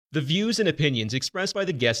The views and opinions expressed by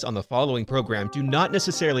the guests on the following program do not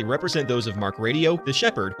necessarily represent those of Mark Radio, The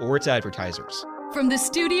Shepherd, or its advertisers. From the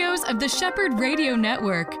studios of the Shepherd Radio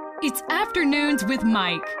Network, it's Afternoons with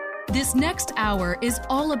Mike. This next hour is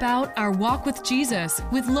all about our walk with Jesus,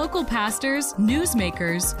 with local pastors,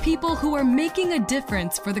 newsmakers, people who are making a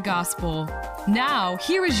difference for the gospel. Now,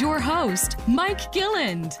 here is your host, Mike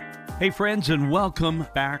Gilland. Hey friends, and welcome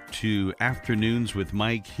back to Afternoons with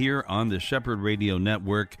Mike here on the Shepherd Radio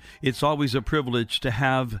Network. It's always a privilege to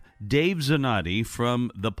have Dave Zanotti from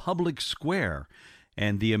the Public Square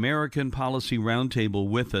and the American Policy Roundtable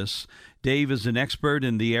with us. Dave is an expert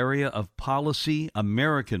in the area of policy,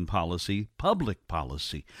 American policy, public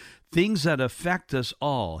policy, things that affect us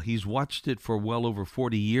all. He's watched it for well over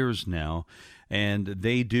 40 years now, and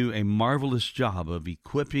they do a marvelous job of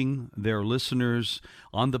equipping their listeners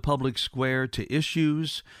on the public square to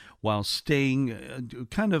issues while staying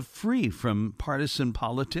kind of free from partisan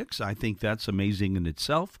politics. I think that's amazing in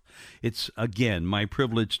itself. It's, again, my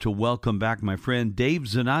privilege to welcome back my friend Dave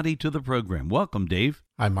Zanotti to the program. Welcome, Dave.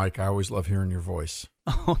 Hi, Mike. I always love hearing your voice.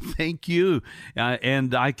 Oh, thank you.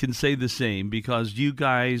 And I can say the same because you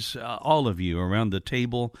guys, all of you around the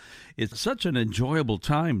table, it's such an enjoyable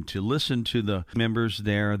time to listen to the members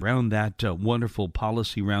there around that wonderful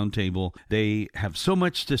policy roundtable. They have so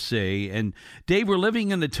much to say. And Dave, we're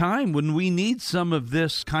living in a time when we need some of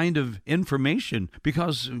this kind of information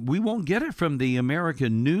because we won't get it from the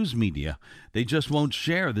American news media. They just won't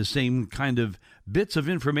share the same kind of bits of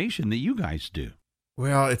information that you guys do.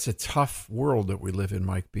 Well, it's a tough world that we live in,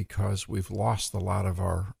 Mike, because we've lost a lot of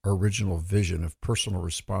our original vision of personal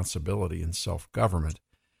responsibility and self-government.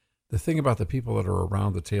 The thing about the people that are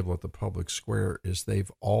around the table at the public square is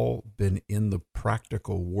they've all been in the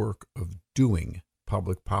practical work of doing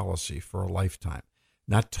public policy for a lifetime,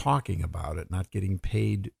 not talking about it, not getting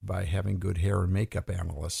paid by having good hair and makeup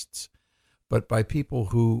analysts, but by people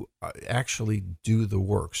who actually do the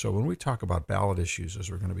work. So when we talk about ballot issues, as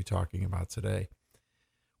we're going to be talking about today,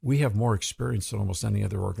 we have more experience than almost any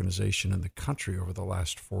other organization in the country over the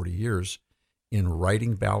last 40 years in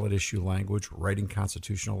writing ballot issue language, writing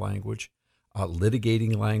constitutional language,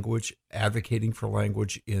 litigating language, advocating for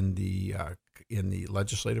language in the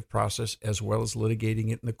legislative process, as well as litigating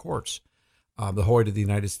it in the courts, the Hoyt of the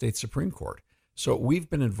United States Supreme Court. So we've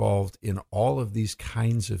been involved in all of these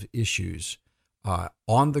kinds of issues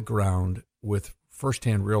on the ground with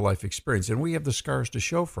firsthand real-life experience, and we have the scars to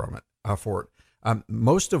show for it.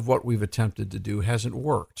 Most of what we've attempted to do hasn't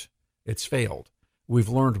worked. It's failed. We've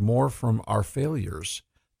learned more from our failures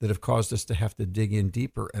that have caused us to have to dig in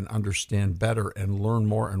deeper and understand better and learn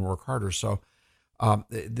more and work harder. So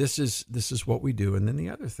this is what we do. And then the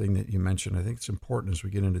other thing that you mentioned, I think it's important as we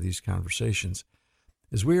get into these conversations,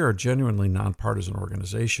 is we are a genuinely nonpartisan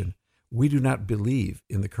organization. We do not believe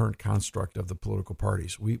in the current construct of the political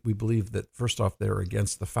parties. We believe that, first off, they're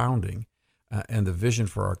against the founding and the vision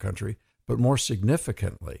for our country. But more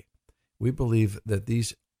significantly, we believe that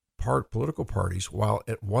these political parties, while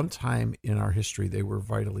at one time in our history they were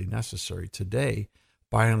vitally necessary, today,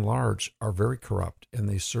 by and large, are very corrupt, and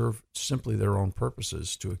they serve simply their own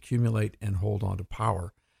purposes to accumulate and hold on to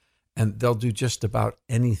power. And they'll do just about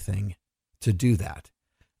anything to do that.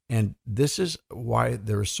 And this is why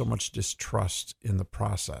there is so much distrust in the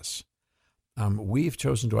process. We've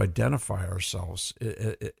chosen to identify ourselves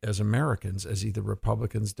as Americans as either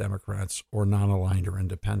Republicans, Democrats, or non-aligned or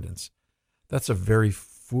independents. That's a very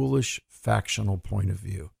foolish factional point of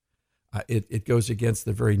view. It goes against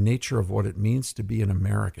the very nature of what it means to be an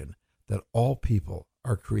American, that all people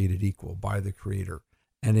are created equal by the Creator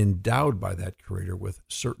and endowed by that Creator with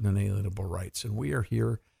certain inalienable rights. And we are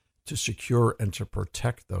here to secure and to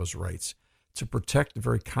protect those rights, to protect the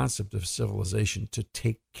very concept of civilization, to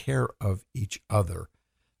take care of each other,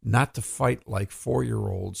 not to fight like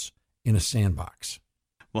 4-year-olds in a sandbox.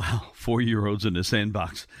 Wow, 4-year-olds in a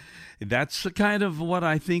sandbox. That's kind of what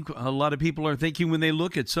I think a lot of people are thinking when they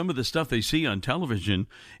look at some of the stuff they see on television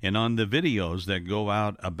and on the videos that go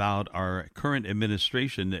out about our current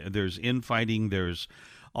administration. There's infighting, there's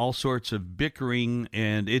all sorts of bickering,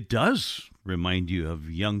 and it does remind you of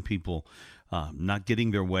young people not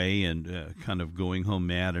getting their way and kind of going home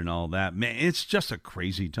mad and all that. Man, it's just a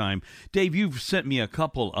crazy time. Dave, you've sent me a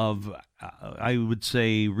couple of, I would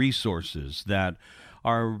say, resources that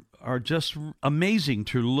are just amazing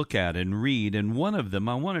to look at and read. And one of them,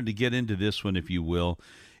 I wanted to get into this one, if you will.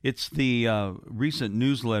 It's the recent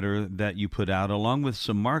newsletter that you put out, along with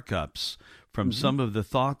some markups from some of the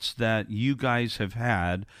thoughts that you guys have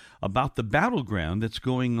had about the battleground that's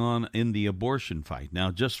going on in the abortion fight.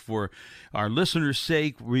 Now, just for our listeners'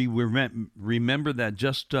 sake, we remember that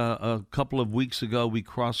just a couple of weeks ago, we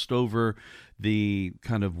crossed over the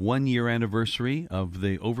kind of 1-year anniversary of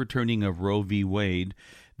the overturning of Roe v. Wade.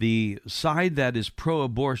 The side that is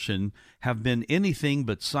pro-abortion have been anything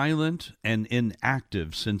but silent and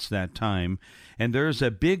inactive since that time. And there's a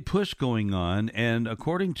big push going on. And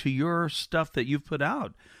according to your stuff that you've put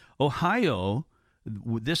out, Ohio,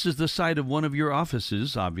 this is the site of one of your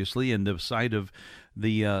offices, obviously, and the site of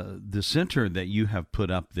the center that you have put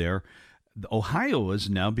up there. Ohio is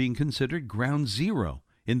now being considered ground zero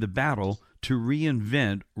in the battle to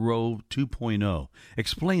reinvent Roe 2.0.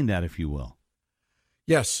 Explain that, if you will.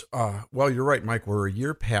 Yes. Well, you're right, Mike. We're a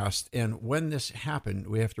year past. And when this happened,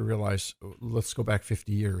 we have to realize, let's go back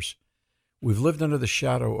 50 years. We've lived under the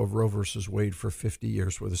shadow of Roe versus Wade for 50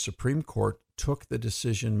 years, where the Supreme Court took the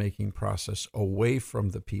decision-making process away from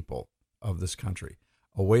the people of this country,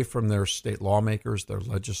 away from their state lawmakers, their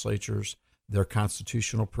legislatures, their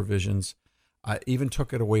constitutional provisions, even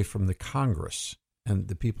took it away from the Congress and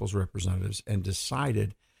the people's representatives, and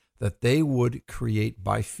decided that they would create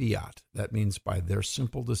by fiat, that means by their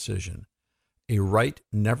simple decision, a right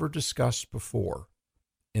never discussed before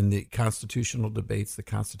in the constitutional debates, the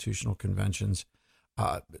constitutional conventions.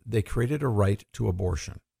 They created a right to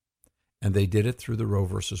abortion, and they did it through the Roe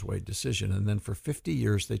versus Wade decision. And then for 50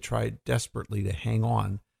 years, they tried desperately to hang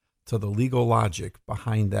on to the legal logic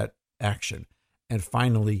behind that action. And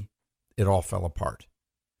finally, it all fell apart.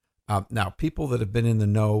 Now, people that have been in the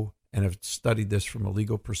know and have studied this from a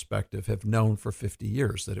legal perspective have known for 50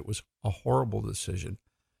 years that it was a horrible decision,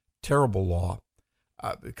 terrible law,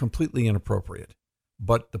 completely inappropriate.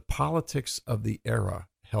 But the politics of the era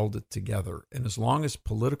held it together. And as long as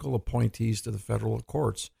political appointees to the federal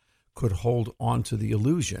courts could hold on to the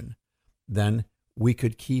illusion, then we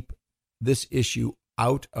could keep this issue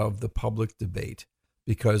out of the public debate,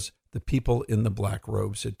 because the people in the black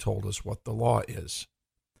robes had told us what the law is.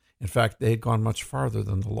 In fact, they had gone much farther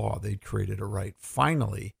than the law. They'd created a right.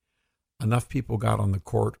 Finally, enough people got on the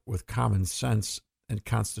court with common sense and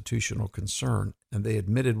constitutional concern, and they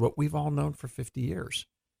admitted what we've all known for 50 years.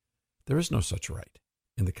 There is no such right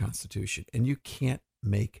in the Constitution, and you can't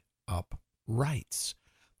make up rights.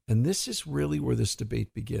 And this is really where this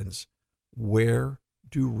debate begins. Where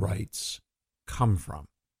do rights come from?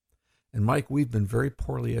 And Mike, we've been very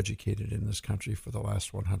poorly educated in this country for the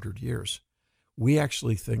last 100 years. We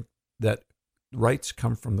actually think that rights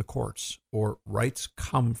come from the courts, or rights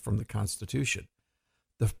come from the Constitution.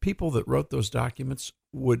 The people that wrote those documents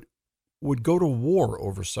would go to war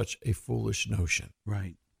over such a foolish notion.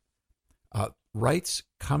 Right. Rights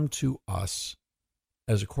come to us,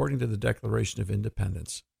 as according to the Declaration of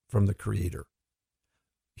Independence, from the Creator.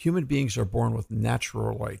 Human beings are born with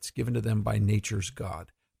natural rights given to them by nature's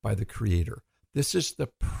God, by the Creator. This is the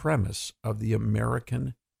premise of the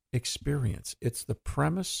American experience. It's the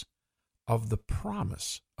premise of the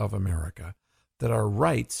promise of America, that our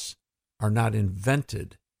rights are not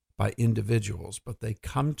invented by individuals, but they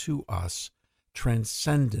come to us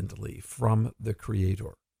transcendently from the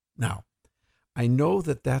Creator. Now, I know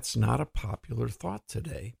that that's not a popular thought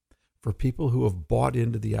today for people who have bought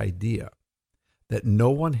into the idea that no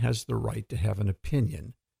one has the right to have an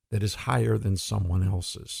opinion that is higher than someone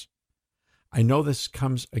else's. I know this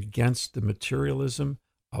comes against the materialism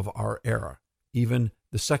of our era, even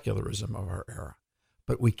the secularism of our era.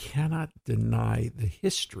 But we cannot deny the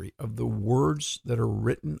history of the words that are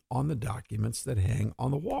written on the documents that hang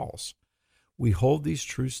on the walls. We hold these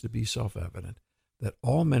truths to be self-evident, that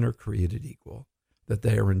all men are created equal, that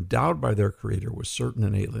they are endowed by their Creator with certain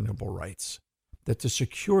inalienable rights, that to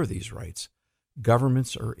secure these rights,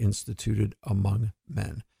 governments are instituted among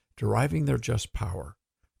men, deriving their just power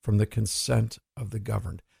from the consent of the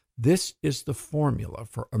governed. This is the formula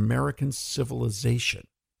for American civilization.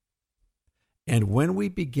 And when we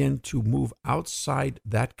begin to move outside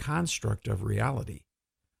that construct of reality,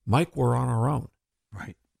 Mike, we're on our own.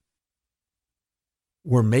 Right.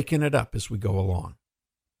 We're making it up as we go along.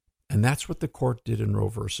 And that's what the court did in Roe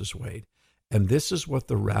versus Wade. And this is what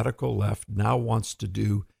the radical left now wants to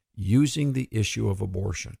do using the issue of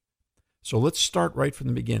abortion. So let's start right from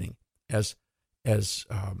the beginning. As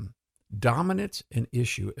dominant an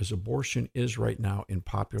issue as abortion is right now in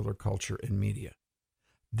popular culture and media,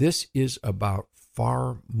 this is about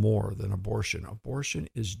far more than abortion. Abortion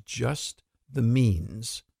is just the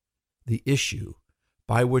means, the issue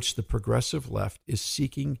by which the progressive left is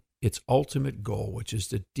seeking its ultimate goal, which is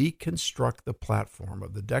to deconstruct the platform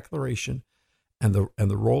of the Declaration and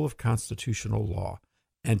the role of constitutional law,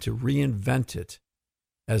 and to reinvent it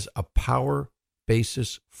as a power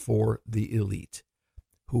basis for the elite.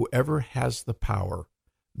 Whoever has the power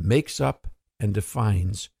makes up and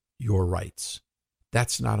defines your rights.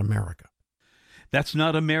 That's not America. That's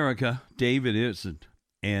not America, Dave, it isn't.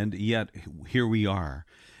 And yet, here we are.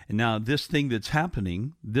 And now this thing that's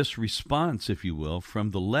happening, this response, if you will,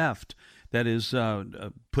 from the left that is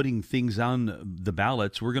putting things on the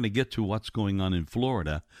ballots, we're going to get to what's going on in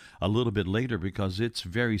Florida a little bit later because it's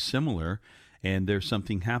very similar. And there's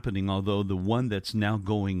something happening, although the one that's now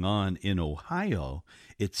going on in Ohio,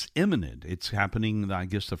 it's imminent. It's happening, I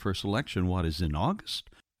guess the first election, is in August?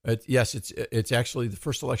 Yes, it's actually the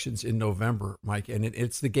first election's in November, Mike, and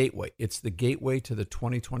it's the gateway. It's the gateway to the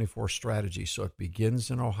 2024 strategy. So it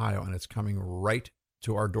begins in Ohio, and it's coming right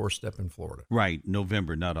to our doorstep in Florida. Right,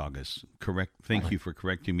 November, not August. Correct. Thank you for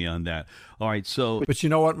correcting me on that. All right, so... But you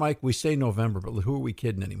know what, Mike? We say November, but who are we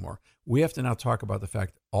kidding anymore? We have to now talk about the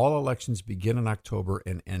fact all elections begin in October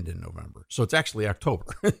and end in November. So it's actually October.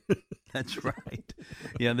 That's right.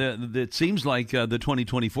 Yeah, it seems like the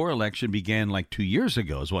 2024 election began like 2 years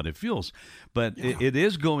ago is what it feels. But Yeah. it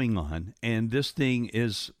is going on, and this thing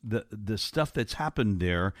is, the stuff that's happened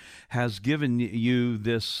there has given you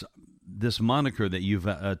this moniker that you've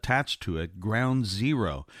attached to it, Ground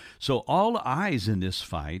Zero. So all eyes in this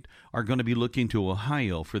fight are going to be looking to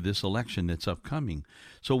Ohio for this election that's upcoming.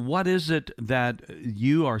 So what is it that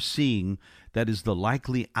you are seeing that is the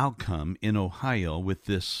likely outcome in Ohio with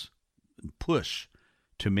this push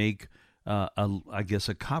to make, I guess,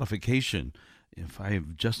 a codification? If I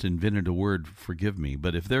have just invented a word, forgive me,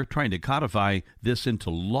 but if they're trying to codify this into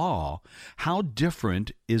law, how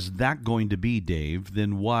different is that going to be, Dave,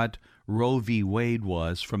 than what Roe v. Wade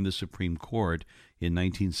was from the Supreme Court in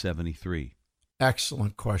 1973?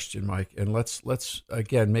 Excellent question, Mike. And let's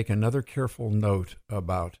again make another careful note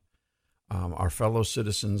about our fellow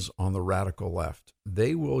citizens on the radical left.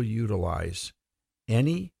 They will utilize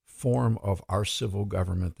any form of our civil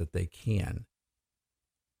government that they can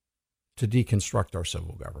to deconstruct our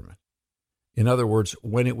civil government. In other words,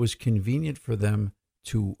 when it was convenient for them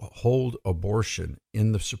to hold abortion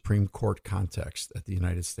in the Supreme Court context at the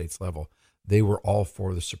United States level, they were all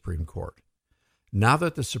for the Supreme Court. Now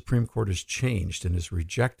that the Supreme Court has changed and has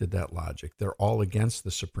rejected that logic, they're all against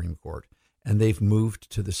the Supreme Court, and they've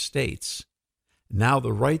moved to the states. Now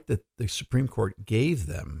the right that the Supreme Court gave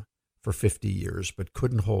them for 50 years but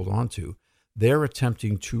couldn't hold on to, they're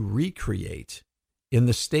attempting to recreate in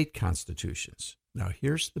the state constitutions. Now,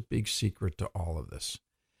 here's the big secret to all of this.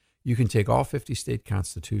 You can take all 50 state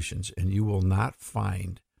constitutions and you will not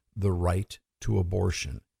find the right to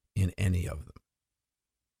abortion in any of them.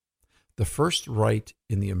 The first right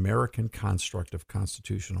in the American construct of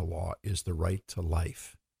constitutional law is the right to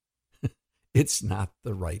life. It's not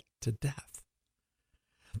the right to death.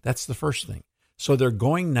 That's the first thing. So they're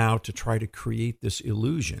going now to try to create this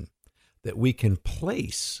illusion that we can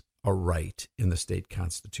place a right in the state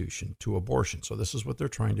constitution to abortion. So this is what they're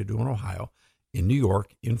trying to do in Ohio, in New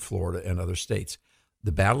York, in Florida, and other states.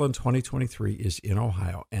 The battle in 2023 is in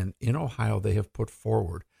Ohio, and in Ohio they have put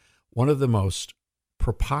forward one of the most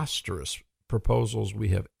preposterous proposals we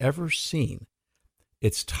have ever seen.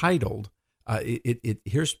 It's titled,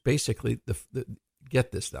 here's basically,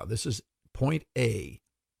 get this now, this is point A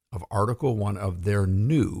of Article 1 of their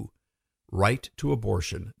new right to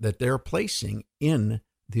abortion that they're placing in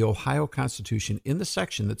the Ohio Constitution in the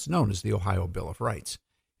section that's known as the Ohio Bill of Rights.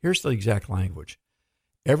 Here's the exact language.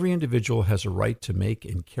 Every individual has a right to make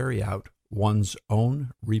and carry out one's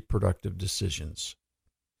own reproductive decisions.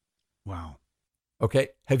 Wow. Okay.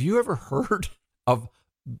 Have you ever heard of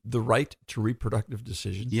the right to reproductive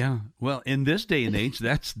decisions? Yeah. Well, in this day and age,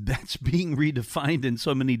 that's being redefined in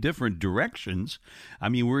so many different directions. I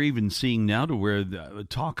mean, we're even seeing now to where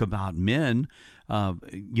talk about men,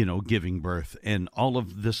 giving birth and all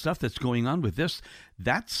of the stuff that's going on with this.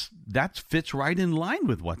 That fits right in line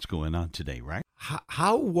with what's going on today, right?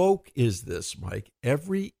 How woke is this, Mike?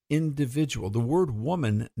 Every individual, the word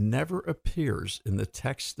woman never appears in the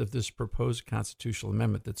text of this proposed constitutional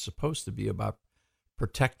amendment that's supposed to be about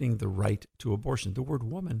protecting the right to abortion. The word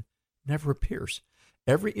woman never appears.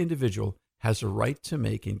 Every individual has a right to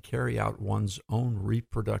make and carry out one's own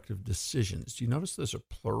reproductive decisions. Do you notice there's a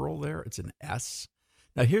plural there? It's an S.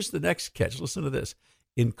 Now, here's the next catch. Listen to this.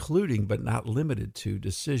 Including but not limited to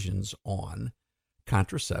decisions on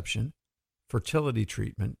contraception, fertility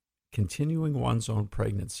treatment, continuing one's own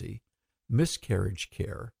pregnancy, miscarriage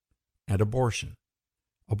care, and abortion.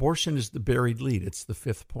 Abortion is the buried lead. It's the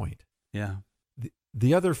fifth point. Yeah.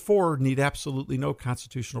 The other four need absolutely no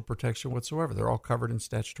constitutional protection whatsoever. They're all covered in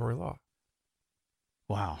statutory law.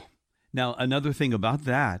 Wow. Now, another thing about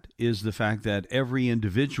that is the fact that every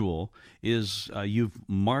individual is, you've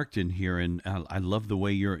marked in here, and I love the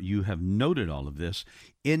way you have noted all of this.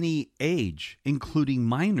 Any age, including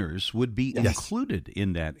minors, would be included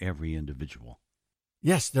in that every individual.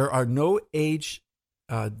 Yes, there are no age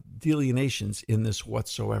delineations in this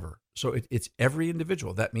whatsoever. So it's every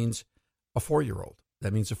individual. That means a 4-year-old.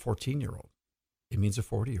 That means a 14-year-old. It means a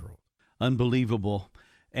 40-year-old. Unbelievable.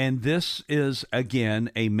 And this is, again,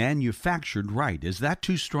 a manufactured right. Is that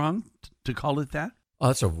too strong to call it that?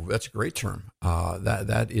 Oh, that's a great term.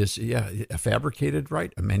 That is, a fabricated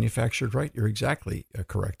right, a manufactured right. You're exactly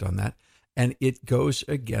correct on that. And it goes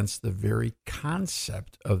against the very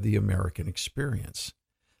concept of the American experience.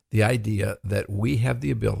 The idea that we have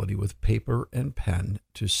the ability with paper and pen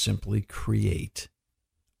to simply create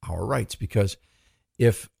our rights. Because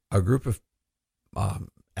if a group of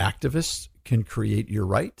activists can create your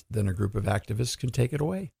right, then a group of activists can take it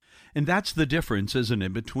away. And that's the difference, isn't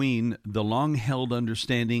it, between the long-held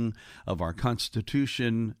understanding of our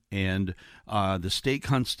Constitution and the state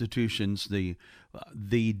constitutions,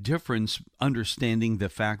 the difference understanding the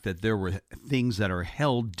fact that there were things that are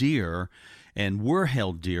held dear and were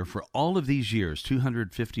held dear for all of these years,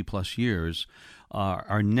 250 plus years,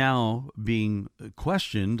 are now being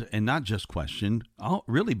questioned, and not just questioned,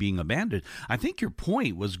 really being abandoned. I think your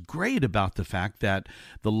point was great about the fact that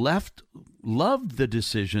the left loved the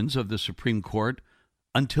decisions of the Supreme Court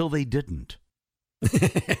until they didn't.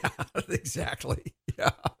 Exactly. Yeah.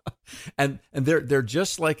 And they're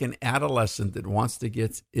just like an adolescent that wants to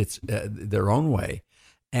get their own way,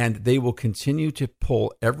 and they will continue to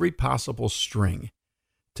pull every possible string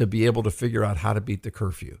to be able to figure out how to beat the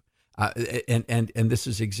curfew. And this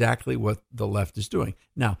is exactly what the left is doing.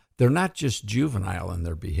 Now, they're not just juvenile in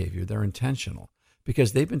their behavior, they're intentional,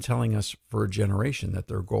 because they've been telling us for a generation that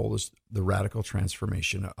their goal is the radical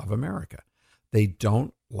transformation of America. They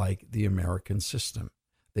don't like the American system.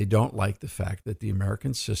 They don't like the fact that the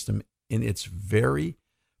American system, in its very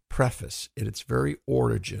preface, in its very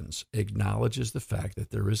origins, acknowledges the fact that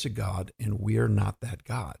there is a God and we are not that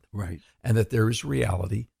God. Right. And that there is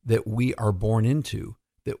reality that we are born into,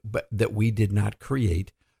 that we did not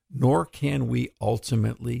create, nor can we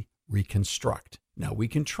ultimately reconstruct. Now, we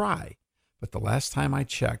can try, but the last time I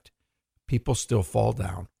checked, people still fall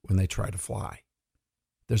down when they try to fly.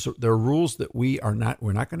 There are rules that we're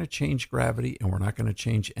not going to change gravity, and we're not going to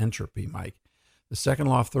change entropy, Mike. The second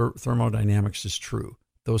law of thermodynamics is true.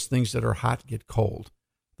 Those things that are hot get cold.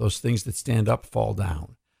 Those things that stand up fall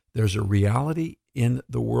down. There's a reality in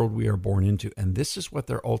the world we are born into, and this is what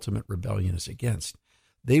their ultimate rebellion is against.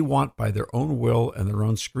 They want, by their own will and their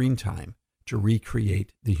own screen time, to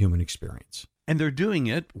recreate the human experience. And they're doing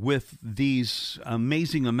it with these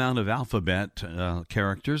amazing amount of alphabet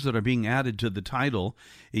characters that are being added to the title.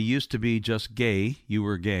 It used to be just gay, you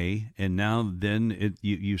were gay, and now then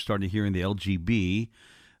you started hearing the LGB,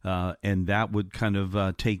 and that would kind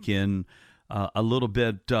of take in a little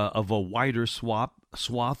bit of a wider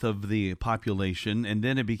swath of the population, and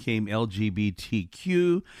then it became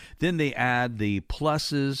LGBTQ. Then they add the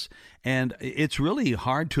pluses, and it's really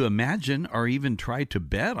hard to imagine or even try to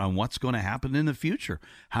bet on what's going to happen in the future.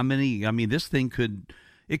 How many? I mean, this thing could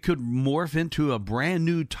morph into a brand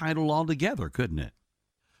new title altogether, couldn't it?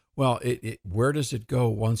 Well, where does it go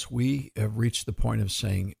once we have reached the point of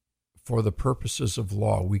saying, for the purposes of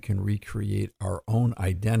law, we can recreate our own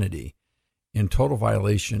identity in total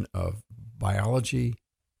violation of biology,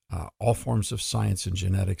 all forms of science and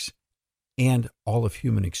genetics, and all of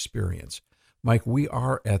human experience? Mike, we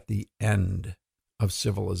are at the end of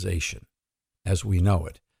civilization as we know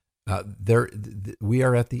it. We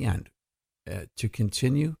are at the end. To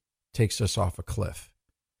continue takes us off a cliff,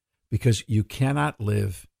 because you cannot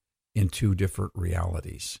live in two different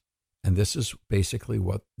realities. And this is basically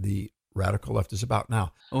what the radical left is about.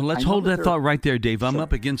 Now, let's hold that thought right there, Dave. I'm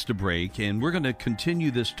up against a break, and we're going to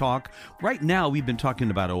continue this talk. Right now, we've been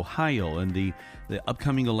talking about Ohio and the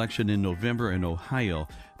upcoming election in November in Ohio,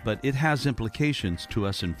 but it has implications to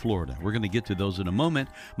us in Florida. We're going to get to those in a moment.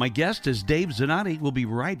 My guest is Dave Zanotti. We'll be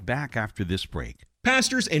right back after this break.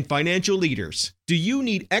 Pastors and financial leaders, do you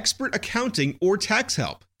need expert accounting or tax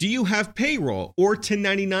help? Do you have payroll or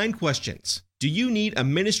 1099 questions? Do you need a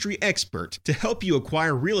ministry expert to help you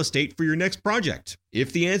acquire real estate for your next project?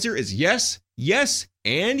 If the answer is yes, yes,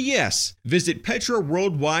 and yes, visit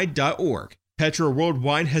petraworldwide.org. Petra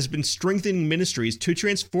Worldwide has been strengthening ministries to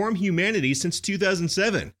transform humanity since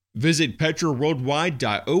 2007. Visit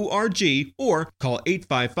petraworldwide.org or call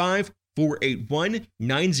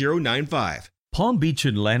 855-481-9095. Palm Beach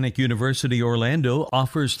Atlantic University Orlando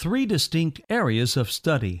offers 3 distinct areas of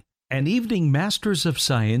study: an evening Master's of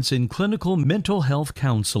Science in Clinical Mental Health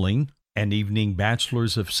Counseling, an evening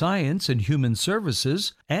Bachelor's of Science in Human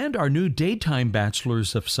Services, and our new daytime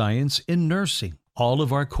Bachelor's of Science in Nursing. All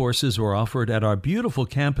of our courses are offered at our beautiful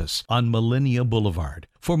campus on Millennia Boulevard.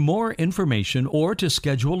 For more information or to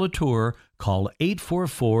schedule a tour, call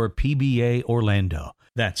 844-PBA-ORLANDO.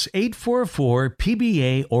 That's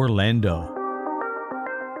 844-PBA-ORLANDO.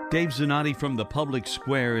 Dave Zanotti from the Public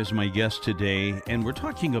Square is my guest today, and we're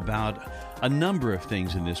talking about a number of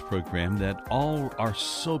things in this program that all are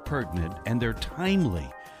so pertinent and they're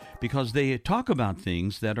timely because they talk about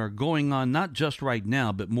things that are going on not just right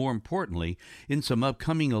now, but more importantly, in some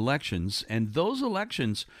upcoming elections. And those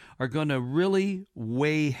elections are going to really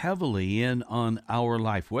weigh heavily in on our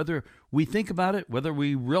life, whether we think about it, whether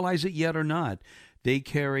we realize it yet or not. They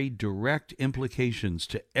carry direct implications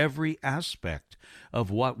to every aspect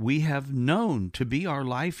of what we have known to be our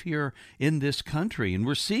life here in this country. And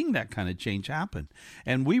we're seeing that kind of change happen.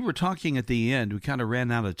 And we were talking at the end, we kind of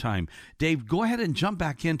ran out of time. Dave, go ahead and jump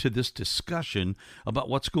back into this discussion about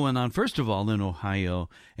what's going on, first of all, in Ohio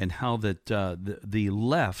and how that the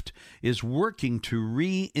left is working to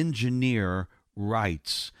re-engineer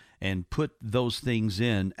rights and put those things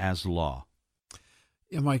in as law.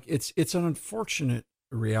 Yeah, Mike, it's an unfortunate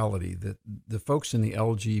reality that the folks in the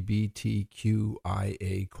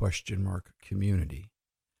LGBTQIA ? Community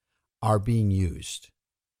are being used,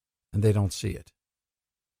 and they don't see it.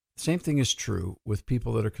 The same thing is true with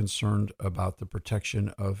people that are concerned about the protection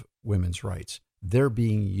of women's rights. They're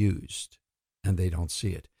being used, and they don't see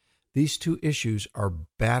it. These two issues are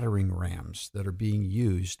battering rams that are being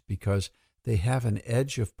used because they have an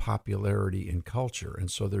edge of popularity in culture,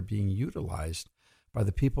 and so they're being utilized by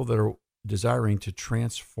the people that are desiring to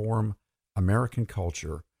transform American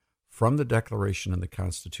culture from the Declaration and the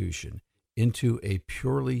Constitution into a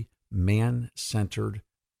purely man-centered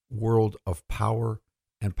world of power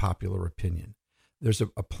and popular opinion. There's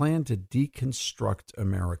a plan to deconstruct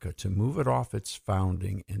America, to move it off its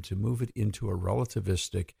founding and to move it into a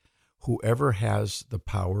relativistic, whoever has the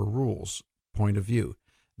power rules point of view.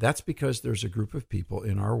 That's because there's a group of people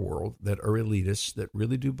in our world that are elitists that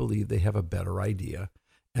really do believe they have a better idea,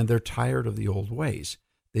 and they're tired of the old ways.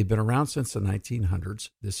 They've been around since the 1900s.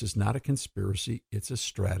 This is not a conspiracy. It's a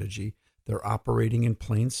strategy. They're operating in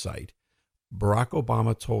plain sight. Barack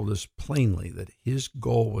Obama told us plainly that his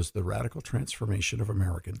goal was the radical transformation of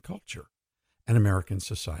American culture and American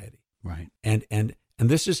society. Right. And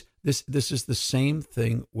this is the same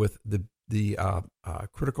thing with the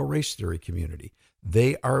critical race theory community.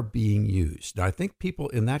 They are being used. Now, I think people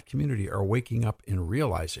in that community are waking up and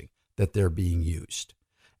realizing that they're being used.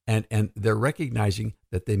 And they're recognizing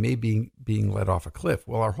that they may be being led off a cliff.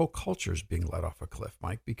 Well, our whole culture is being led off a cliff,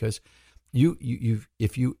 Mike, because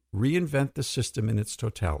if you reinvent the system in its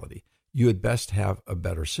totality, you had best have a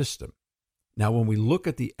better system. Now, when we look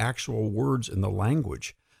at the actual words and the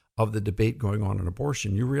language of the debate going on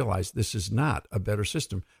abortion, you realize this is not a better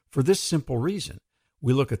system for this simple reason.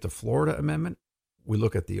 We look at the Florida Amendment, we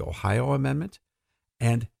look at the Ohio Amendment,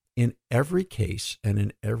 and in every case and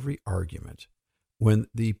in every argument, when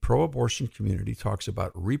the pro-abortion community talks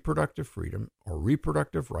about reproductive freedom or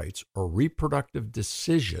reproductive rights or reproductive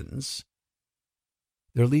decisions,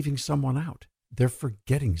 they're leaving someone out. They're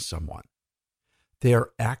forgetting someone. They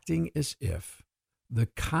are acting as if the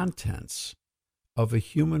contents of a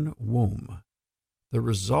human womb, the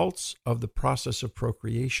results of the process of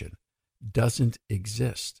procreation, doesn't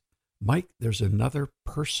exist. Mike, there's another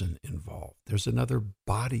person involved. There's another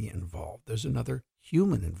body involved. There's another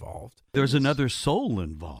human involved. There's another soul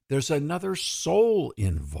involved. There's another soul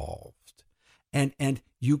involved. And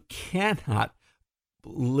you cannot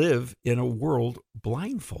live in a world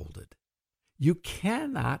blindfolded. You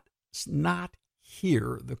cannot not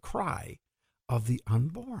hear the cry of the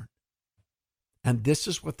unborn. And this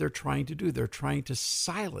is what they're trying to do. They're trying to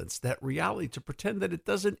silence that reality, to pretend that it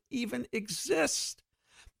doesn't even exist.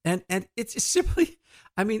 And it's simply,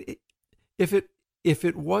 I mean, if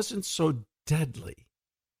it wasn't so deadly,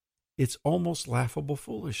 it's almost laughable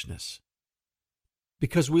foolishness.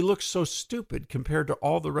 Because we look so stupid compared to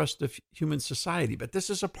all the rest of human society. But this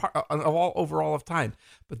is a part of all of time.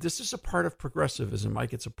 But this is a part of progressivism,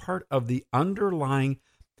 Mike. It's a part of the underlying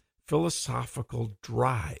philosophical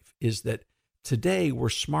drive, is that today we're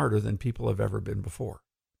smarter than people have ever been before.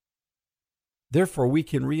 Therefore, we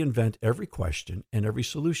can reinvent every question and every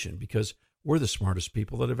solution because we're the smartest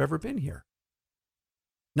people that have ever been here.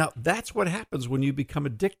 Now, that's what happens when you become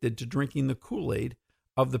addicted to drinking the Kool-Aid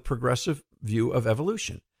of the progressive view of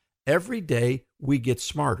evolution. Every day we get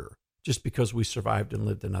smarter just because we survived and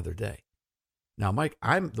lived another day. Now, Mike,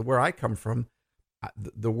 where I come from,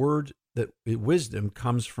 The word that wisdom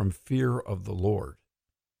comes from fear of the Lord,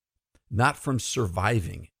 not from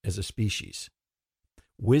surviving as a species.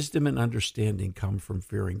 Wisdom and understanding come from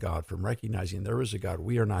fearing God, from recognizing there is a God,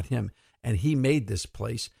 we are not him, and he made this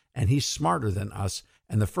place, and he's smarter than us.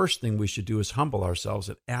 And the first thing we should do is humble ourselves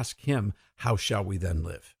and ask him, how shall we then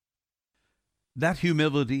live? That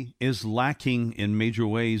humility is lacking in major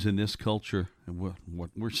ways in this culture.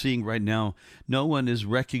 What we're seeing right now, no one is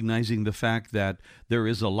recognizing the fact that there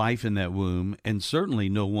is a life in that womb, and certainly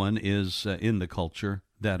no one is in the culture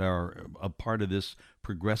that are a part of this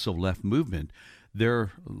progressive left movement.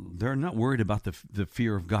 They're not worried about the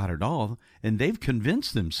fear of God at all, and they've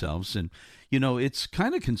convinced themselves. And, it's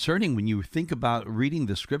kind of concerning when you think about reading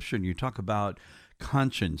the scripture and you talk about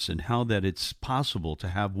conscience and how that it's possible to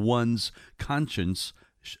have one's conscience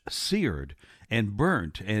seared and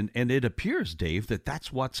burnt. And it appears, Dave, that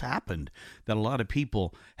that's what's happened, that a lot of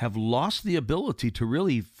people have lost the ability to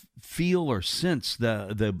really feel or sense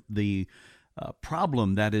the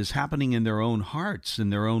problem that is happening in their own hearts, in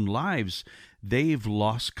their own lives. They've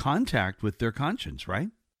lost contact with their conscience, right?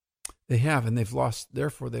 They have, and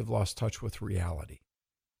therefore they've lost touch with reality.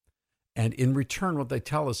 And in return, what they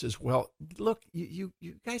tell us is, well, look, you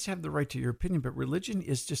guys have the right to your opinion, but religion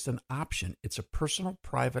is just an option. It's a personal,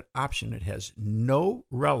 private option. It has no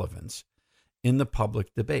relevance in the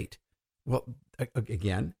public debate. Well,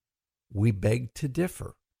 again, we beg to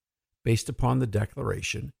differ based upon the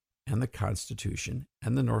Declaration and the Constitution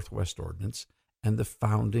and the Northwest Ordinance and the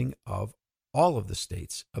founding of all of the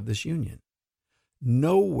states of this union.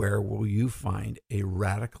 Nowhere will you find a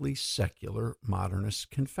radically secular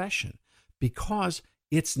modernist confession because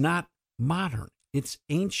it's not modern, it's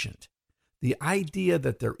ancient. The idea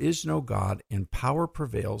that there is no God and power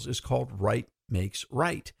prevails is called right makes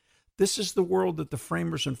right. This is the world that the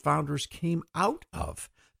framers and founders came out of.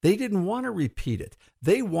 They didn't want to repeat it.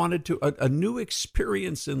 They wanted a new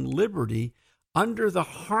experience in liberty under the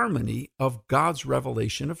harmony of God's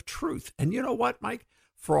revelation of truth. And you know what, Mike?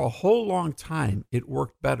 For a whole long time, it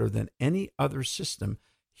worked better than any other system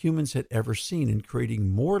humans had ever seen in creating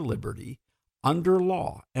more liberty under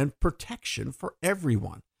law and protection for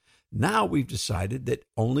everyone. Now we've decided that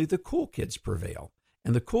only the cool kids prevail.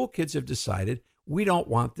 And the cool kids have decided we don't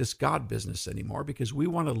want this God business anymore because we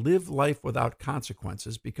want to live life without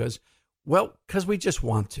consequences because we just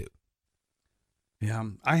want to. Yeah,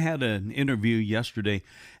 I had an interview yesterday,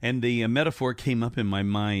 and the metaphor came up in my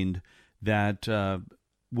mind that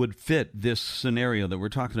would fit this scenario that we're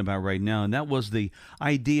talking about right now, and that was the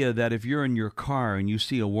idea that if you're in your car and you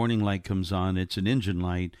see a warning light comes on, it's an engine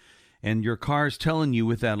light, and your car's telling you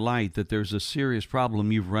with that light that there's a serious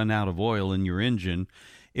problem, you've run out of oil in your engine,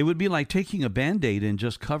 it would be like taking a Band-Aid and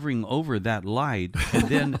just covering over that light and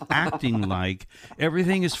then acting like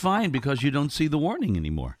everything is fine because you don't see the warning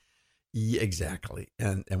anymore. Yeah, exactly.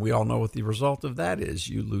 And we all know what the result of that is.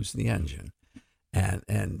 You lose the engine and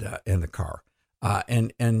the car.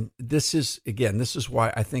 And this is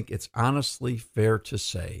why I think it's honestly fair to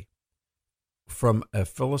say from a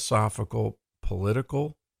philosophical,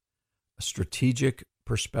 political, strategic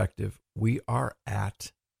perspective, we are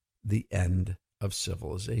at the end of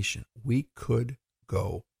civilization. We could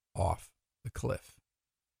go off the cliff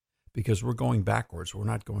because we're going backwards. We're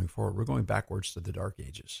not going forward. We're going backwards to the Dark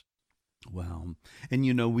Ages. Wow. And,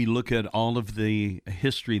 we look at all of the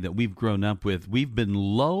history that we've grown up with. We've been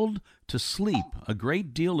lulled to sleep. A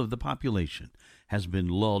great deal of the population has been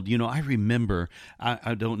lulled. I remember,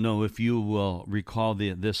 I don't know if you will recall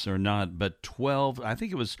this or not, but I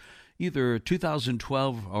think it was either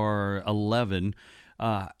 2012 or 11,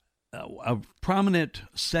 a prominent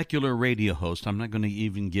secular radio host, I'm not going to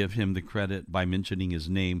even give him the credit by mentioning his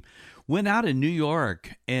name, went out in New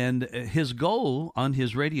York, and his goal on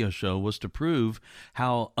his radio show was to prove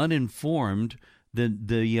how uninformed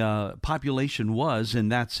the population was in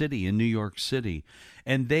that city, in New York City.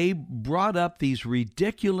 And they brought up these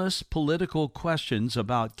ridiculous political questions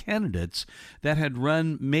about candidates that had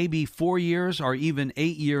run maybe 4 years or even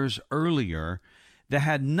 8 years earlier that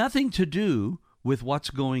had nothing to do with what's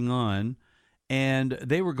going on, and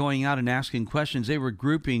they were going out and asking questions. They were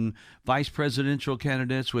grouping vice presidential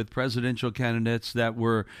candidates with presidential candidates that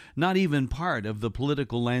were not even part of the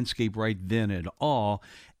political landscape right then at all,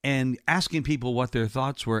 and asking people what their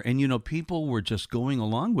thoughts were. And, people were just going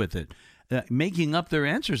along with it, making up their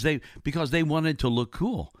answers because they wanted to look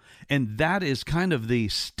cool. And that is kind of the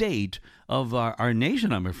state of our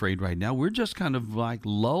nation, I'm afraid, right now. We're just kind of like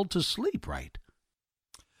lulled to sleep, right?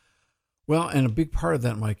 Well, and a big part of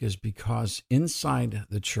that, Mike, is because inside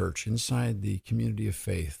the church, inside the community of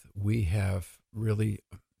faith, we have really,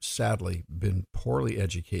 sadly, been poorly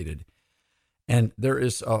educated. And there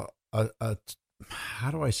is how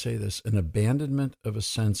do I say this, an abandonment of a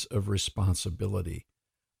sense of responsibility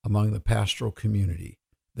among the pastoral community,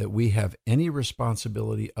 that we have any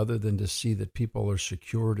responsibility other than to see that people are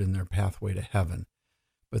secured in their pathway to heaven,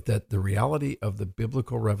 but that the reality of the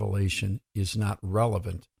biblical revelation is not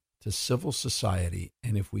relevant to civil society.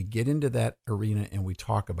 And if we get into that arena and we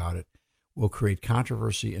talk about it, we'll create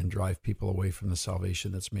controversy and drive people away from the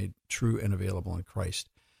salvation that's made true and available in Christ.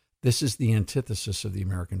 This is the antithesis of the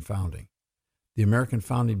American founding. The American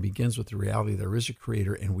founding begins with the reality there is a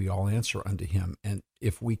creator and we all answer unto him. And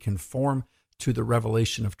if we conform to the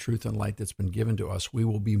revelation of truth and light that's been given to us, we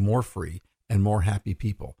will be more free and more happy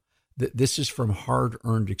people. This is from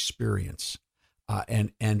hard-earned experience.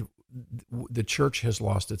 And the church has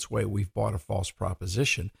lost its way. We've bought a false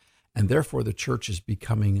proposition, and therefore the church is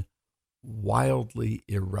becoming wildly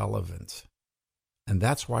irrelevant. And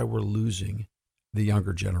that's why we're losing the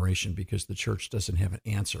younger generation, because the church doesn't have an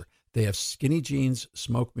answer. They have skinny jeans,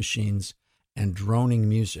 smoke machines, and droning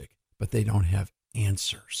music, but they don't have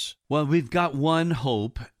answers. Well, we've got one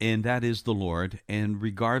hope, and that is the Lord. And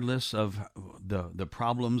regardless of the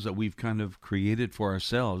problems that we've kind of created for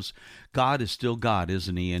ourselves, God is still God,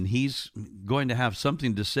 isn't he? And he's going to have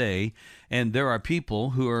something to say. And there are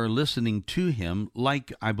people who are listening to him,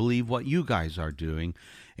 like I believe what you guys are doing,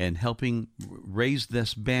 and helping raise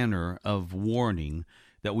this banner of warning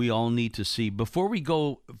that we all need to see. Before we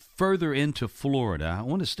go further into Florida, I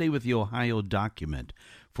want to stay with the Ohio document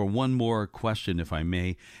for one more question, if I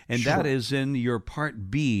may, and Sure. That is in your Part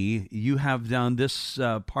B. You have down this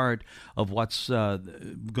part of what's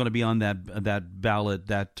going to be on that ballot,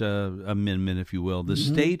 that amendment, if you will. The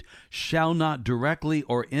state shall not directly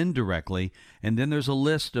or indirectly, and then there's a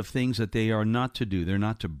list of things that they are not to do. They're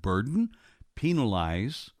not to burden,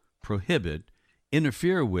 penalize, prohibit,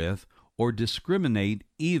 interfere with, or discriminate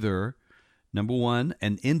either, number one,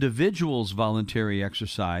 an individual's voluntary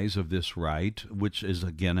exercise of this right, which is,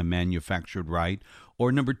 again, a manufactured right,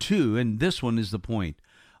 or number two, and this one is the point,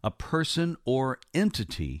 a person or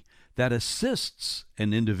entity that assists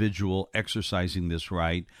an individual exercising this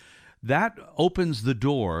right. That opens the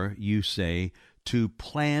door, you say, to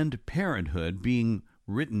Planned Parenthood being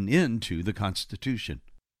written into the Constitution.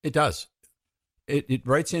 It does. It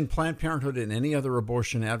writes in Planned Parenthood and any other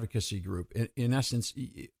abortion advocacy group. In essence,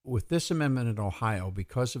 with this amendment in Ohio,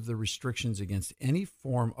 because of the restrictions against any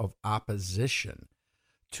form of opposition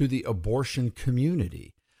to the abortion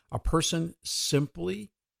community, a person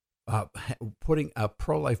simply putting a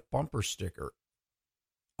pro-life bumper sticker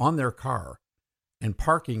on their car and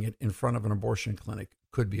parking it in front of an abortion clinic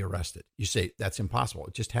could be arrested. You say, that's impossible.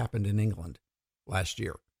 It just happened in England last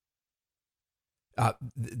year.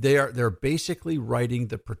 They're basically writing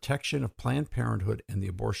the protection of Planned Parenthood and the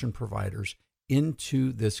abortion providers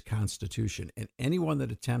into this Constitution. And anyone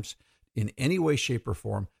that attempts in any way, shape, or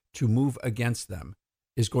form to move against them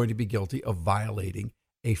is going to be guilty of violating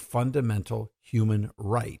a fundamental human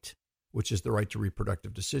right, which is the right to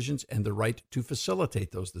reproductive decisions and the right to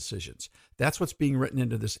facilitate those decisions. That's what's being written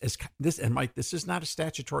into this. And Mike, this is not a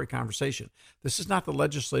statutory conversation. This is not the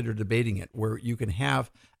legislator debating it, where you can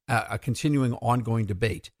have a continuing ongoing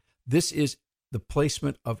debate. This is the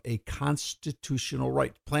placement of a constitutional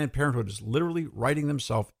right. Planned Parenthood is literally writing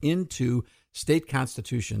themselves into state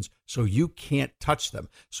constitutions, so you can't touch them.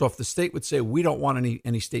 So if the state would say, we don't want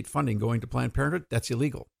any state funding going to Planned Parenthood, that's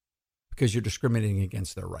illegal because you're discriminating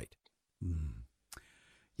against their right.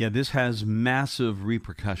 Yeah, this has massive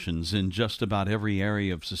repercussions in just about every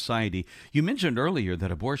area of society. You mentioned earlier that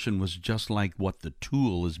abortion was just like what the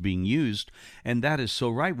tool is being used, and that is so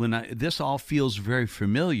right. This all feels very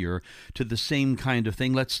familiar to the same kind of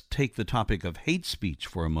thing. Let's take the topic of hate speech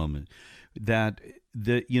for a moment. That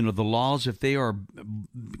the laws, if they are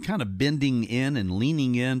kind of bending in and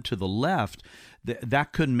leaning in to the left,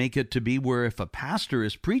 that could make it to be where if a pastor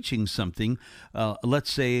is preaching something,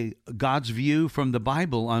 let's say God's view from the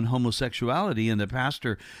Bible on homosexuality, and the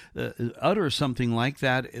pastor utters something like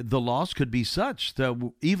that, the laws could be such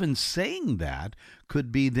that even saying that could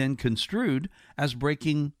be then construed as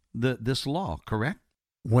breaking this law, correct?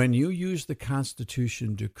 When you use the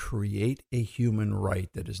Constitution to create a human right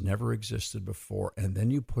that has never existed before, and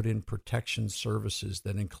then you put in protection services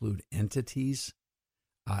that include entities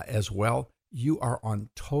as well, you are on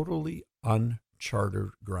totally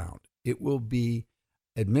uncharted ground. It will be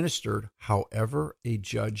administered however a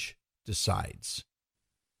judge decides.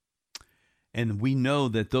 And we know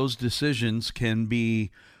that those decisions can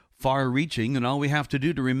be far-reaching, and all we have to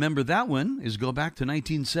do to remember that one is go back to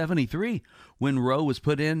 1973 when Roe was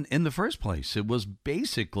put in the first place. It was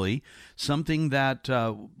basically something that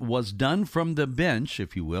was done from the bench,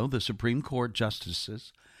 if you will, the Supreme Court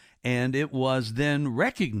justices, and it was then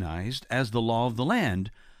recognized as the law of the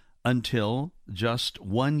land until just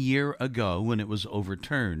 1 year ago when it was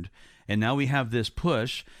overturned. And now we have this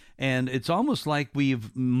push, and it's almost like we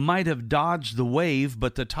might have dodged the wave,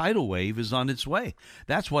 but the tidal wave is on its way.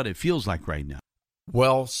 That's what it feels like right now.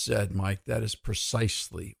 Well said, Mike. That is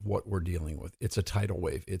precisely what we're dealing with. It's a tidal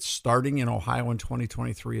wave. It's starting in Ohio in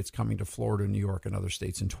 2023. It's coming to Florida, New York, and other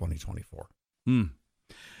states in 2024.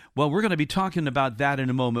 Well, we're going to be talking about that in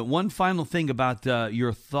a moment. One final thing about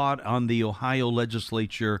your thought on the Ohio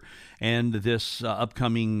legislature and this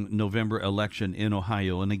upcoming November election in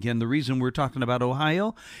Ohio. And again, the reason we're talking about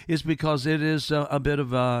Ohio is because it is a bit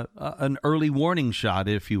of an early warning shot,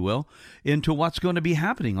 if you will, into what's going to be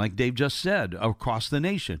happening, like Dave just said, across the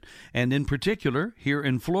nation. And in particular, here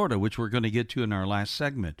in Florida, which we're going to get to in our last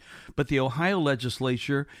segment. But the Ohio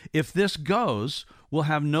legislature, if this goes, will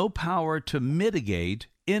have no power to mitigate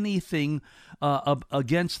anything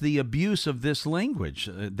against the abuse of this language.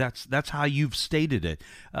 That's how you've stated it.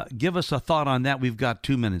 Give us a thought on that. We've got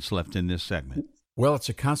 2 minutes left in this segment. Well, it's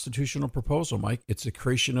a constitutional proposal, Mike. It's a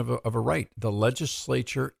creation of a right. The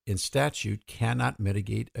legislature in statute cannot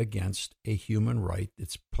mitigate against a human right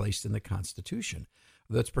that's placed in the Constitution,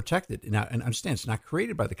 that's protected. Now, and understand, it's not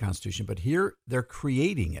created by the Constitution, but here they're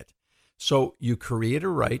creating it. So you create a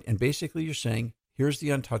right, and basically you're saying, here's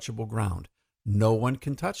the untouchable ground. No one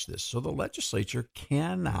can touch this. So the legislature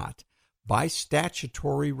cannot, by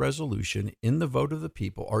statutory resolution in the vote of the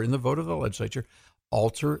people or in the vote of the legislature,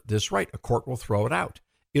 alter this right. A court will throw it out.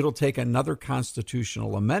 It'll take another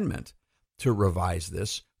constitutional amendment to revise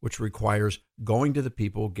this, which requires going to the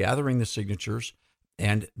people, gathering the signatures,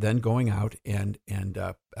 and then going out and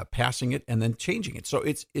passing it and then changing it. So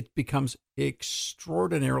it becomes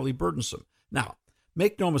extraordinarily burdensome. Now,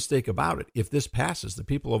 make no mistake about it. If this passes, the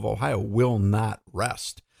people of Ohio will not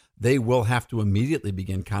rest. They will have to immediately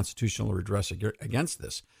begin constitutional redress against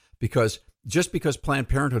this, because just because Planned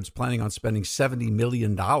Parenthood is planning on spending $70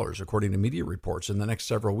 million, according to media reports, in the next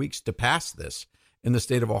several weeks to pass this in the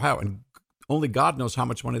state of Ohio, and only God knows how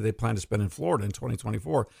much money they plan to spend in Florida in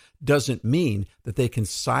 2024, doesn't mean that they can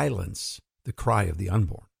silence the cry of the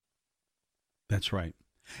unborn. That's right.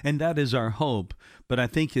 And that is our hope. But I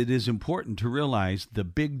think it is important to realize the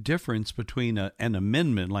big difference between an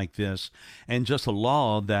amendment like this and just a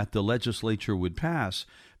law that the legislature would pass,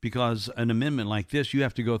 because an amendment like this, you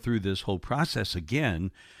have to go through this whole process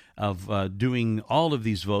again of doing all of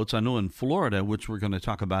these votes. I know in Florida, which we're going to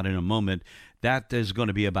talk about in a moment, that is going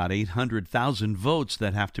to be about 800,000 votes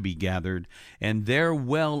that have to be gathered, and they're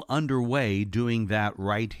well underway doing that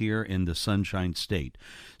right here in the Sunshine State.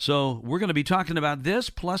 So we're going to be talking about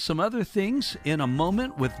this plus some other things in a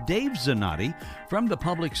moment with Dave Zanotti from the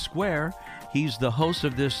Public Square. He's the host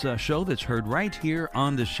of this show that's heard right here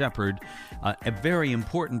on The Shepherd, a very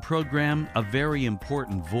important program, a very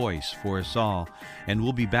important voice for us all. And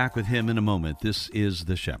we'll be back with him in a moment. This is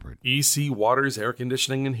The Shepherd. EC Waters Air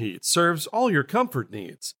Conditioning and Heat serves all your comfort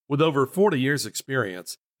needs. With over 40 years'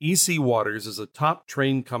 experience, EC Waters is a top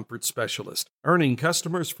trained comfort specialist, earning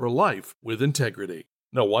customers for life with integrity.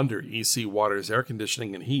 No wonder EC Waters Air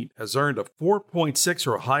Conditioning and Heat has earned a 4.6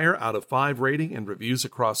 or higher out of 5 rating and reviews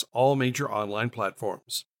across all major online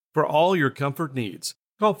platforms. For all your comfort needs,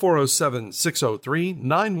 call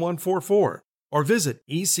 407-603-9144 or visit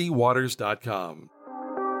ecwaters.com.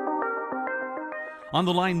 On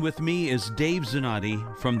the line with me is Dave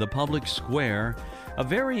Zanotti from the Public Square. A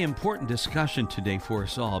very important discussion today for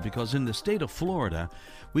us all, because in the state of Florida,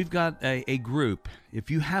 we've got a group. If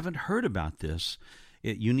you haven't heard about this,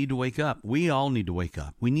 you need to wake up. We all need to wake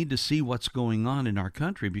up. We need to see what's going on in our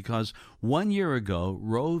country, because 1 year ago,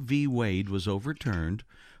 Roe v. Wade was overturned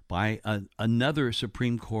by another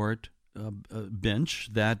Supreme Court bench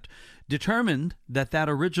that determined that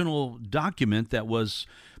original document that was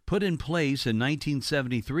put in place in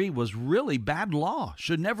 1973 was really bad law,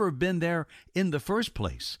 should never have been there in the first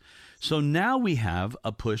place. So now we have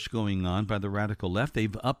a push going on by the radical left.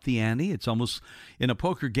 They've upped the ante. It's almost in a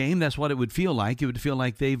poker game. That's what it would feel like. It would feel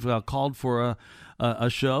like they've called for a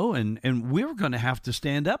show, and we're going to have to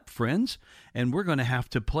stand up, friends, and we're going to have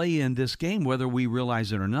to play in this game whether we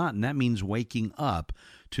realize it or not, and that means waking up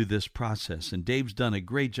to this process. And Dave's done a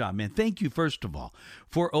great job, man. Thank you, first of all,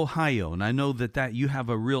 for Ohio, and I know that you have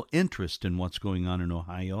a real interest in what's going on in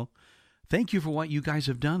Ohio. thank you for what you guys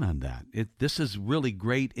have done on that. This is really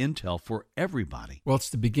great intel for everybody. Well, it's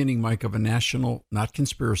the beginning, Mike, of a national, not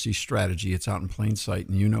conspiracy strategy. It's out in plain sight.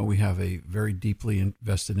 And you know we have a very deeply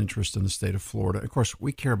invested interest in the state of Florida. Of course,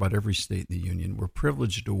 we care about every state in the union. We're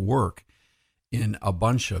privileged to work in a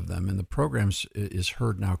bunch of them. And the program is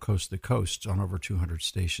heard now coast to coast on over 200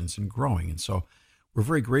 stations and growing. And so we're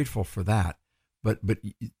very grateful for that. But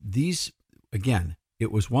these, again,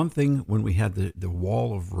 it was one thing when we had the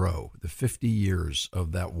wall of Roe, the 50 years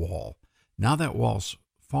of that wall. Now that wall's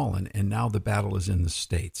fallen, and now the battle is in the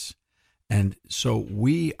states. And so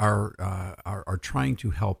we are trying to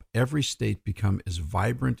help every state become as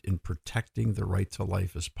vibrant in protecting the right to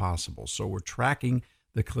life as possible. So we're tracking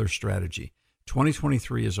the clear strategy.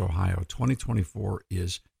 2023 is Ohio. 2024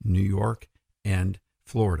 is New York and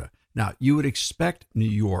Florida. Now, you would expect New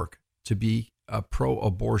York to be a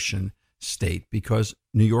pro-abortion state because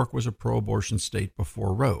New York was a pro-abortion state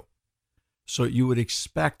before Roe. So you would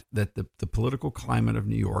expect that the political climate of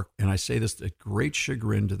New York, and I say this at great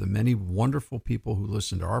chagrin to the many wonderful people who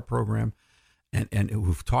listen to our program and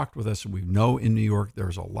who've talked with us, and we know in New York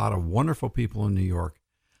there's a lot of wonderful people in New York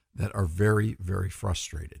that are very, very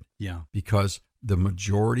frustrated. Yeah. Because the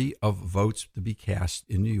majority of votes to be cast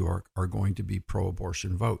in New York are going to be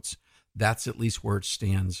pro-abortion votes. That's at least where it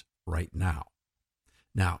stands right now.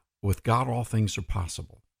 Now, with God, all things are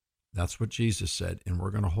possible. That's what Jesus said, and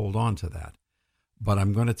we're going to hold on to that. But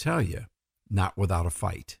I'm going to tell you, not without a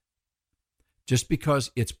fight. Just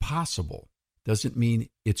because it's possible doesn't mean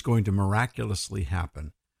it's going to miraculously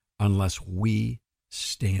happen unless we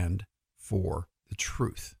stand for the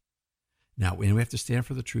truth. Now, we have to stand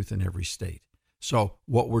for the truth in every state. So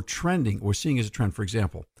what we're seeing as a trend, for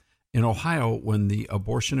example, in Ohio, when the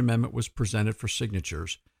abortion amendment was presented for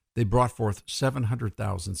signatures, they brought forth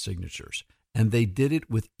 700,000 signatures. And they did it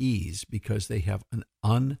with ease because they have an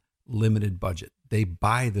unlimited budget. They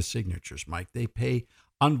buy the signatures, Mike. They pay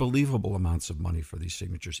unbelievable amounts of money for these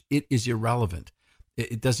signatures. It is irrelevant.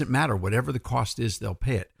 It doesn't matter. Whatever the cost is, they'll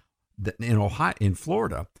pay it. In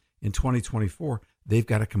Florida, in 2024, they've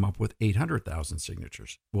got to come up with 800,000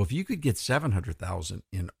 signatures. Well, if you could get 700,000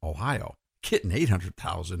 in Ohio, getting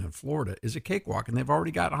 800,000 in Florida is a cakewalk, and they've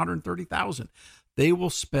already got 130,000. They will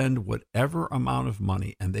spend whatever amount of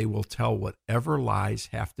money, and they will tell whatever lies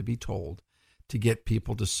have to be told to get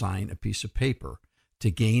people to sign a piece of paper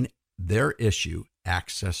to gain their issue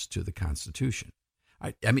access to the Constitution.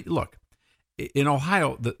 I mean, look, in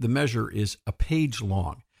Ohio, the measure is a page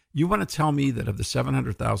long. You want to tell me that of the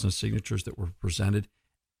 700,000 signatures that were presented,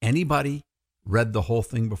 anybody read the whole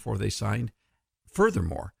thing before they signed?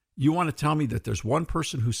 Furthermore, you want to tell me that there's one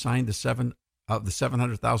person who signed the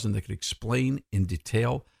 700,000 that could explain in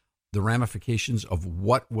detail the ramifications of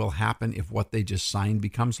what will happen if what they just signed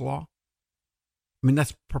becomes law? I mean,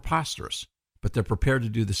 that's preposterous. But they're prepared to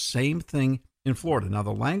do the same thing in Florida. Now,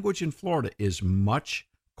 the language in Florida is much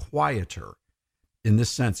quieter. In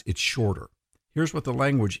this sense, it's shorter. Here's what the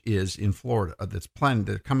language is in Florida that's planned,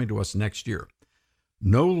 that's coming to us next year.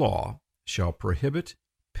 No law shall prohibit,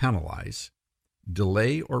 penalize,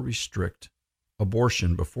 delay, or restrict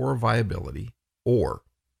abortion before viability, or,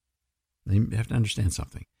 you have to understand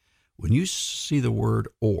something. When you see the word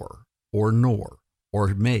or nor, or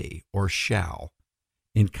may, or shall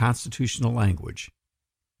in constitutional language,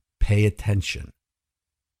 pay attention.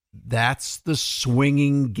 That's the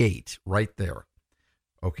swinging gate right there.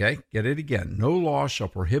 Okay, get it again. No law shall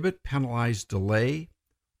prohibit, penalize, delay,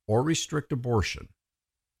 or restrict abortion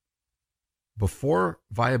before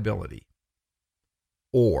viability,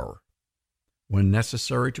 or when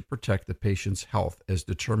necessary to protect the patient's health as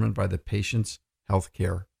determined by the patient's health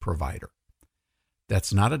care provider.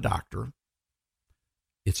 That's not a doctor.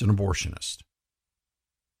 It's an abortionist.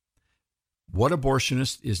 What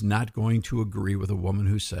abortionist is not going to agree with a woman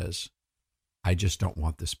who says, I just don't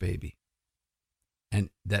want this baby? And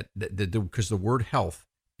because the word health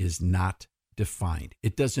is not defined.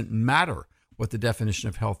 It doesn't matter what the definition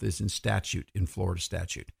of health is in statute, in Florida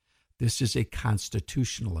statute. This is a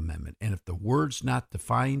constitutional amendment. And if the word's not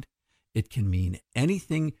defined, it can mean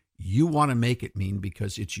anything you want to make it mean,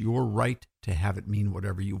 because it's your right to have it mean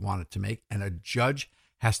whatever you want it to make. And a judge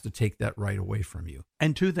has to take that right away from you.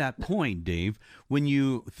 And to that point, Dave, when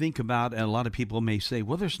you think about, and a lot of people may say,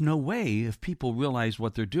 well, there's no way, if people realize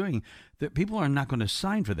what they're doing, that people are not going to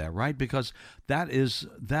sign for that, right? Because that is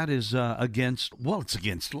against, well, it's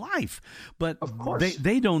against life. But of course,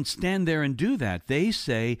 they don't stand there and do that. They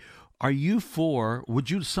say, would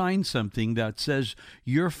you sign something that says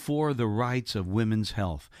you're for the rights of women's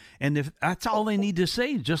health? And if that's all they need to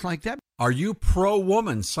say, just like that. Are you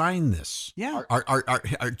pro-woman? Sign this. Yeah.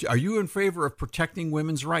 Are you in favor of protecting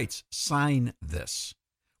women's rights? Sign this.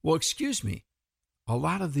 Well, excuse me. A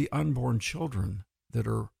lot of the unborn children that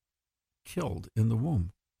are killed in the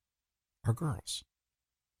womb are girls.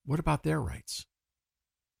 What about their rights?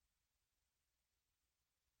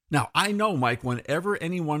 Now, I know, Mike, whenever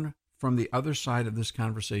anyone from the other side of this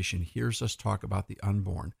conversation hears us talk about the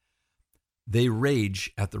unborn, they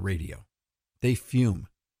rage at the radio. They fume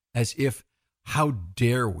as if, how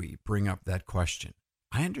dare we bring up that question?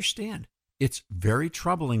 I understand. It's very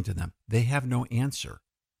troubling to them. They have no answer.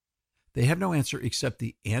 They have no answer except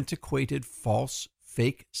the antiquated, false,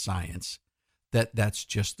 fake science that's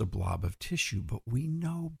just the blob of tissue. But we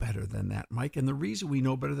know better than that, Mike. And the reason we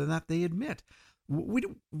know better than that, they admit.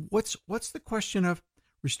 What's the question of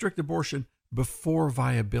restrict abortion before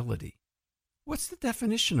viability? What's the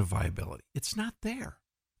definition of viability? It's not there.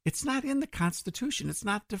 It's not in the Constitution. It's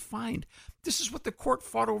not defined. This is what the court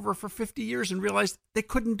fought over for 50 years and realized they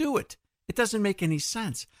couldn't do it. It doesn't make any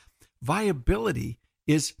sense. Viability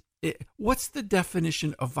is, what's the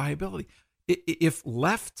definition of viability? If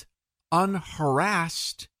left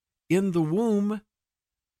unharassed in the womb,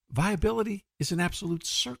 viability is an absolute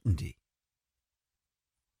certainty.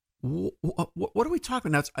 What are we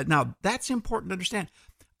talking about? Now, that's important to understand.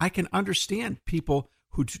 I can understand people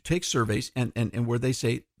who take surveys and where they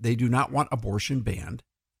say they do not want abortion banned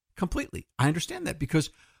completely. I understand that, because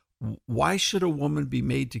why should a woman be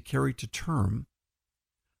made to carry to term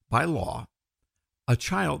by law a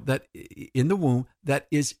child that in the womb that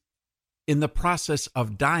is in the process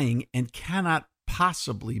of dying and cannot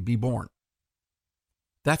possibly be born?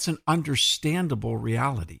 That's an understandable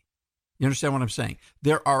reality. You understand what I'm saying?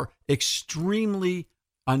 There are extremely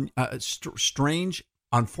strange,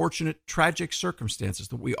 unfortunate, tragic circumstances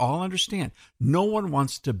that we all understand. No one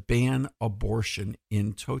wants to ban abortion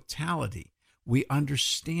in totality. We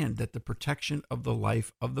understand that the protection of the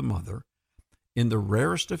life of the mother, in the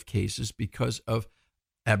rarest of cases, because of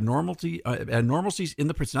abnormalities in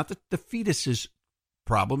the it's not the fetus's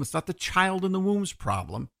problem. It's not the child in the womb's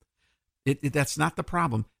problem. That's not the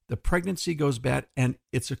problem. The pregnancy goes bad, and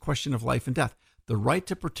it's a question of life and death. The right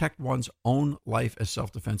to protect one's own life as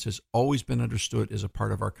self-defense has always been understood as a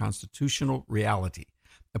part of our constitutional reality,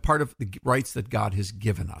 a part of the rights that God has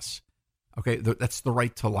given us. Okay, that's the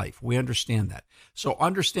right to life. We understand that. So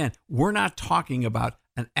understand, we're not talking about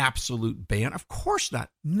an absolute ban. Of course not.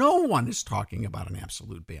 No one is talking about an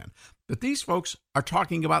absolute ban. But these folks are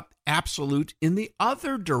talking about absolute in the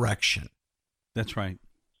other direction. That's right.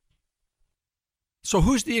 So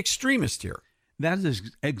who's the extremist here? That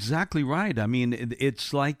is exactly right. I mean,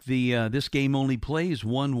 it's like this game only plays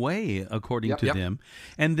one way, according to them.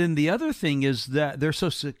 And then the other thing is that they're so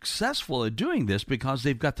successful at doing this because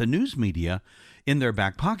they've got the news media in their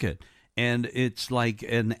back pocket. And it's like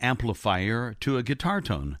an amplifier to a guitar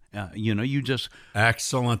tone. You just...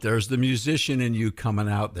 Excellent. There's the musician in you coming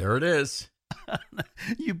out. There it is.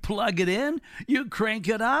 You plug it in, you crank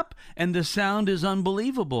it up, and the sound is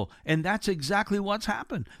unbelievable. And that's exactly what's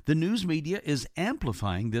happened. The news media is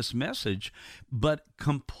amplifying this message, but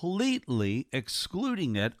completely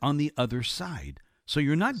excluding it on the other side. So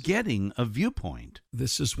you're not getting a viewpoint.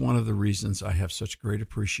 This is one of the reasons I have such great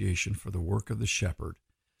appreciation for the work of the Shepherd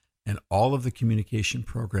and all of the communication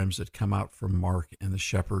programs that come out from Mark and the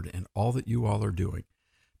Shepherd and all that you all are doing.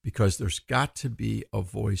 Because there's got to be a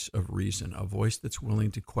voice of reason, a voice that's willing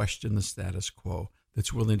to question the status quo,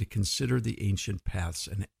 that's willing to consider the ancient paths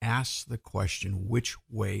and ask the question, which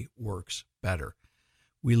way works better?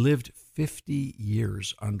 We lived 50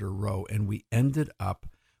 years under Roe, and we ended up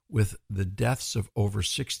with the deaths of over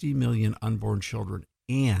 60 million unborn children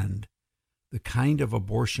and the kind of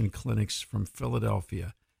abortion clinics from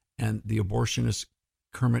Philadelphia and the abortionist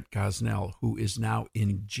Kermit Gosnell, who is now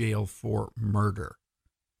in jail for murder.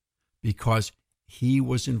 Because he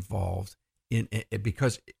was involved in it,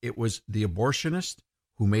 because it was the abortionist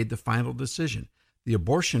who made the final decision. The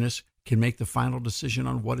abortionist can make the final decision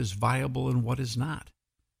on what is viable and what is not.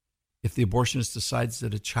 If the abortionist decides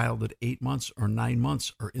that a child at 8 months or 9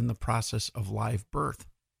 months or in the process of live birth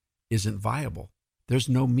isn't viable, there's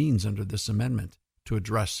no means under this amendment to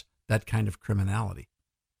address that kind of criminality.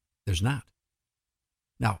 There's not.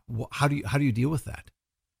 Now, how do you deal with that?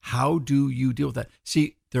 How do you deal with that?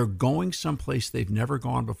 See, they're going someplace they've never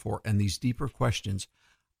gone before, and these deeper questions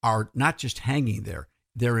are not just hanging there,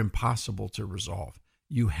 they're impossible to resolve.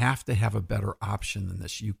 You have to have a better option than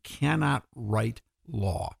this. You cannot write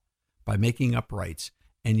law by making up rights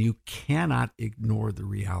And you cannot ignore the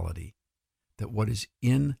reality that what is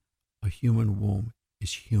in a human womb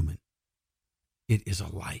is human. It is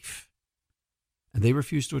a life. And they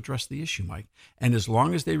refuse to address the issue, Mike. And as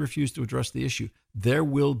long as they refuse to address the issue, there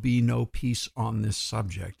will be no peace on this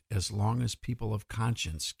subject as long as people of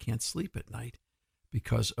conscience can't sleep at night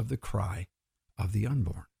because of the cry of the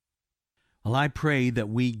unborn. Well, I pray that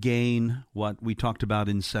we gain what we talked about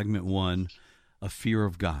in segment 1, a fear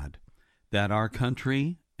of God, that our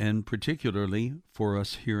country, and particularly for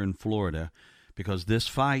us here in Florida, because this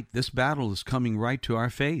battle is coming right to our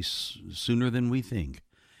face sooner than we think.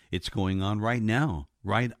 It's going on right now,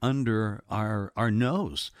 right under our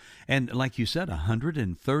nose. And like you said,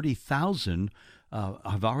 130,000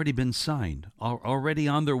 have already been signed, already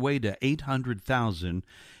on their way to 800,000.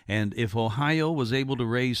 And if Ohio was able to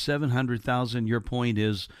raise 700,000, your point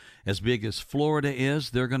is as big as Florida is,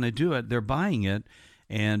 they're going to do it. They're buying it.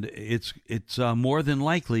 And it's more than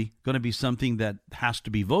likely going to be something that has to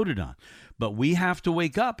be voted on. But we have to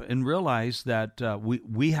wake up and realize that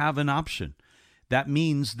we have an option. That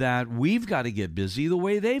means that we've got to get busy the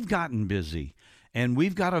way they've gotten busy. And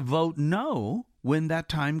we've got to vote no when that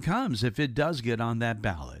time comes, if it does get on that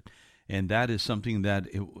ballot. And that is something that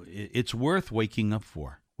it's worth waking up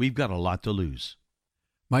for. We've got a lot to lose.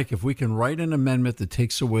 Mike, if we can write an amendment that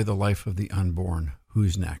takes away the life of the unborn,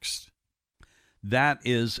 who's next? That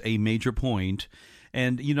is a major point.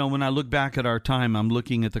 And, when I look back at our time, I'm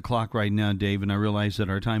looking at the clock right now, Dave, and I realize that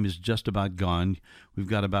our time is just about gone. We've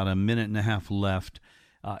got about a minute and a half left.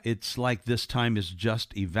 It's like this time is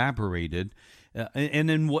just evaporated. And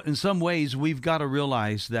in some ways, we've got to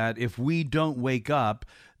realize that if we don't wake up,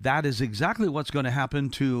 that is exactly what's going to happen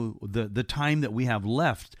to the time that we have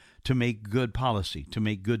left to make good policy, to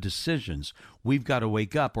make good decisions. We've got to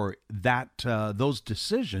wake up, or those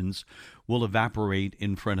decisions will evaporate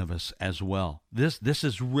in front of us as well. This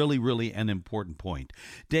is really, really an important point.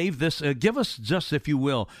 Dave, give us just, if you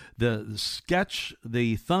will, the sketch,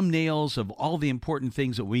 the thumbnails of all the important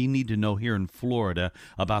things that we need to know here in Florida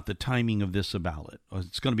about the timing of this ballot.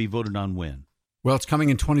 It's going to be voted on when? Well, it's coming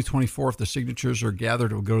in 2024. If the signatures are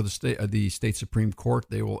gathered, it will go to the state Supreme Court.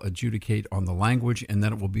 They will adjudicate on the language, and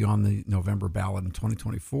then it will be on the November ballot in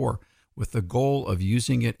 2024, with the goal of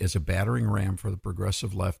using it as a battering ram for the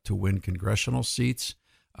progressive left to win congressional seats,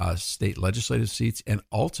 state legislative seats, and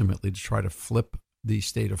ultimately to try to flip the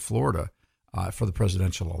state of Florida for the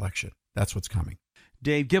presidential election. That's what's coming.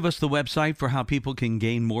 Dave, give us the website for how people can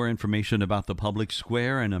gain more information about the Public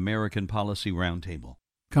Square and American Policy Roundtable.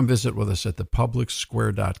 Come visit with us at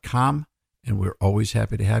thepublicsquare.com, and we're always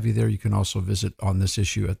happy to have you there. You can also visit on this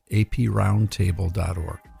issue at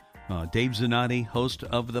aproundtable.org. Dave Zanotti, host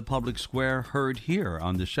of The Public Square, heard here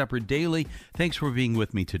on the Shepherd Daily. Thanks for being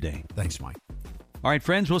with me today. Thanks, Mike. All right,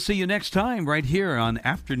 friends, we'll see you next time right here on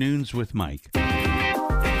Afternoons with Mike.